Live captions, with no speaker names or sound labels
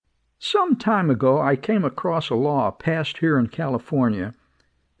Some time ago, I came across a law passed here in California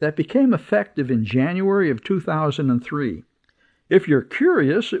that became effective in January of 2003. If you're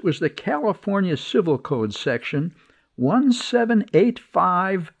curious, it was the California Civil Code section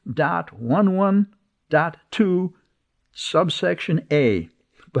 1785.11.2, subsection A.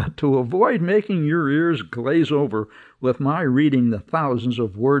 But to avoid making your ears glaze over with my reading the thousands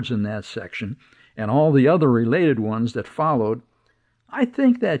of words in that section and all the other related ones that followed, I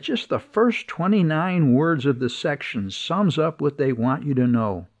think that just the first 29 words of the section sums up what they want you to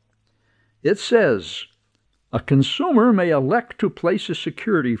know. It says, a consumer may elect to place a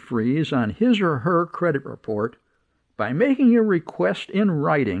security freeze on his or her credit report by making a request in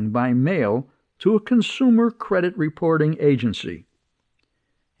writing by mail to a consumer credit reporting agency.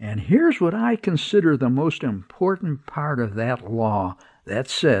 And here's what I consider the most important part of that law that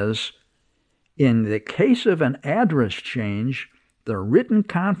says, in the case of an address change, the written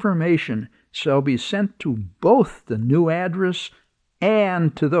confirmation shall be sent to both the new address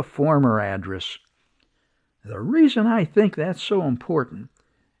and to the former address. The reason I think that's so important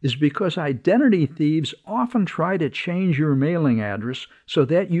is because identity thieves often try to change your mailing address so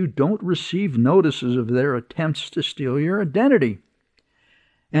that you don't receive notices of their attempts to steal your identity.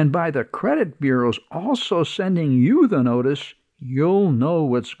 And by the credit bureaus also sending you the notice, you'll know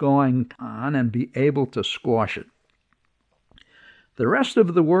what's going on and be able to squash it. The rest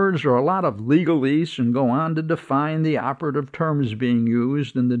of the words are a lot of legalese and go on to define the operative terms being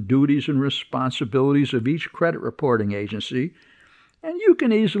used and the duties and responsibilities of each credit reporting agency, and you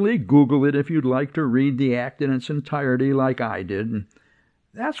can easily Google it if you'd like to read the act in its entirety like I did. And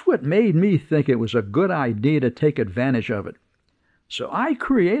that's what made me think it was a good idea to take advantage of it. So I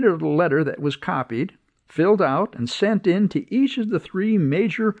created a letter that was copied, filled out, and sent in to each of the 3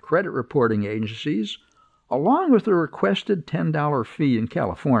 major credit reporting agencies, along with the requested $10 fee in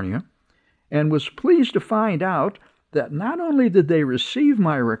California, and was pleased to find out that not only did they receive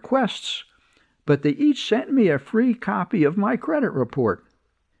my requests, but they each sent me a free copy of my credit report.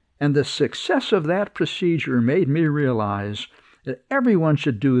 And the success of that procedure made me realize that everyone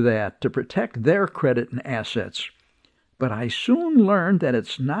should do that to protect their credit and assets. But I soon learned that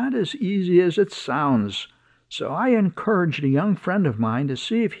it's not as easy as it sounds, so I encouraged a young friend of mine to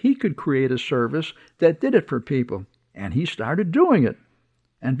see if he could create a service that did it for people, and he started doing it.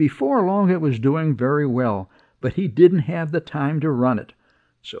 And before long it was doing very well, but he didn't have the time to run it.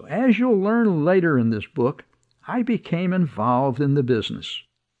 So as you'll learn later in this book, I became involved in the business.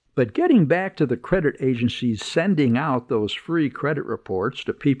 But getting back to the credit agencies sending out those free credit reports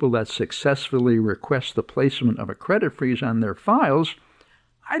to people that successfully request the placement of a credit freeze on their files,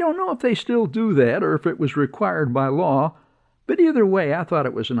 I don't know if they still do that or if it was required by law, but either way, I thought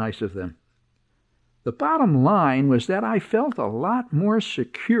it was nice of them. The bottom line was that I felt a lot more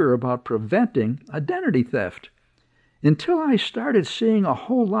secure about preventing identity theft, until I started seeing a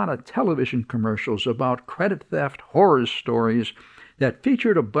whole lot of television commercials about credit theft horror stories that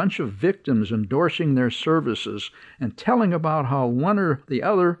featured a bunch of victims endorsing their services and telling about how one or the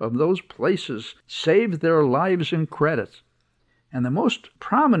other of those places saved their lives in credit. And the most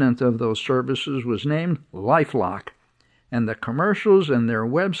prominent of those services was named LifeLock, and the commercials and their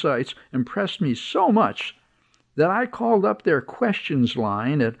websites impressed me so much that I called up their questions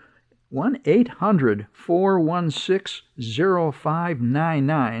line at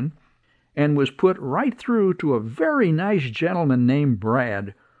 1-800-416-0599 and was put right through to a very nice gentleman named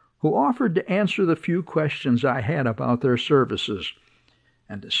Brad, who offered to answer the few questions I had about their services.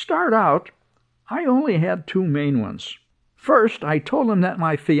 And to start out, I only had 2 main ones. First, I told him that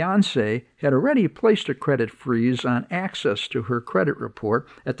my fiancée had already placed a credit freeze on access to her credit report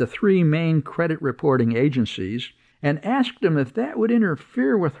at the 3 main credit reporting agencies, and asked him if that would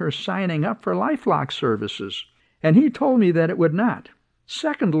interfere with her signing up for LifeLock services, and he told me that it would not.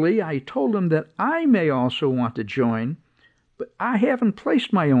 Secondly, I told him that I may also want to join, but I haven't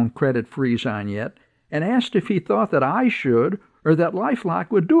placed my own credit freeze on yet, and asked if he thought that I should or that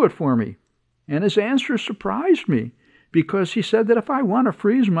LifeLock would do it for me. And his answer surprised me, because he said that if I want to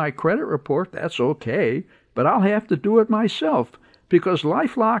freeze my credit report, that's okay, but I'll have to do it myself, because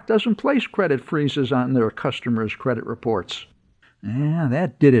LifeLock doesn't place credit freezes on their customers' credit reports.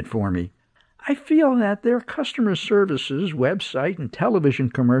 That did it for me. I feel that their customer services, website, and television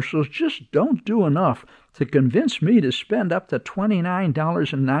commercials just don't do enough to convince me to spend up to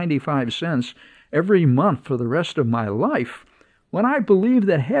 $29.95 every month for the rest of my life, when I believe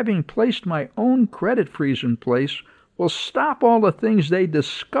that having placed my own credit freeze in place will stop all the things they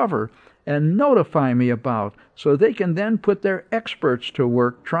discover and notify me about, so they can then put their experts to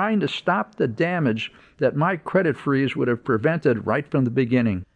work trying to stop the damage that my credit freeze would have prevented right from the beginning.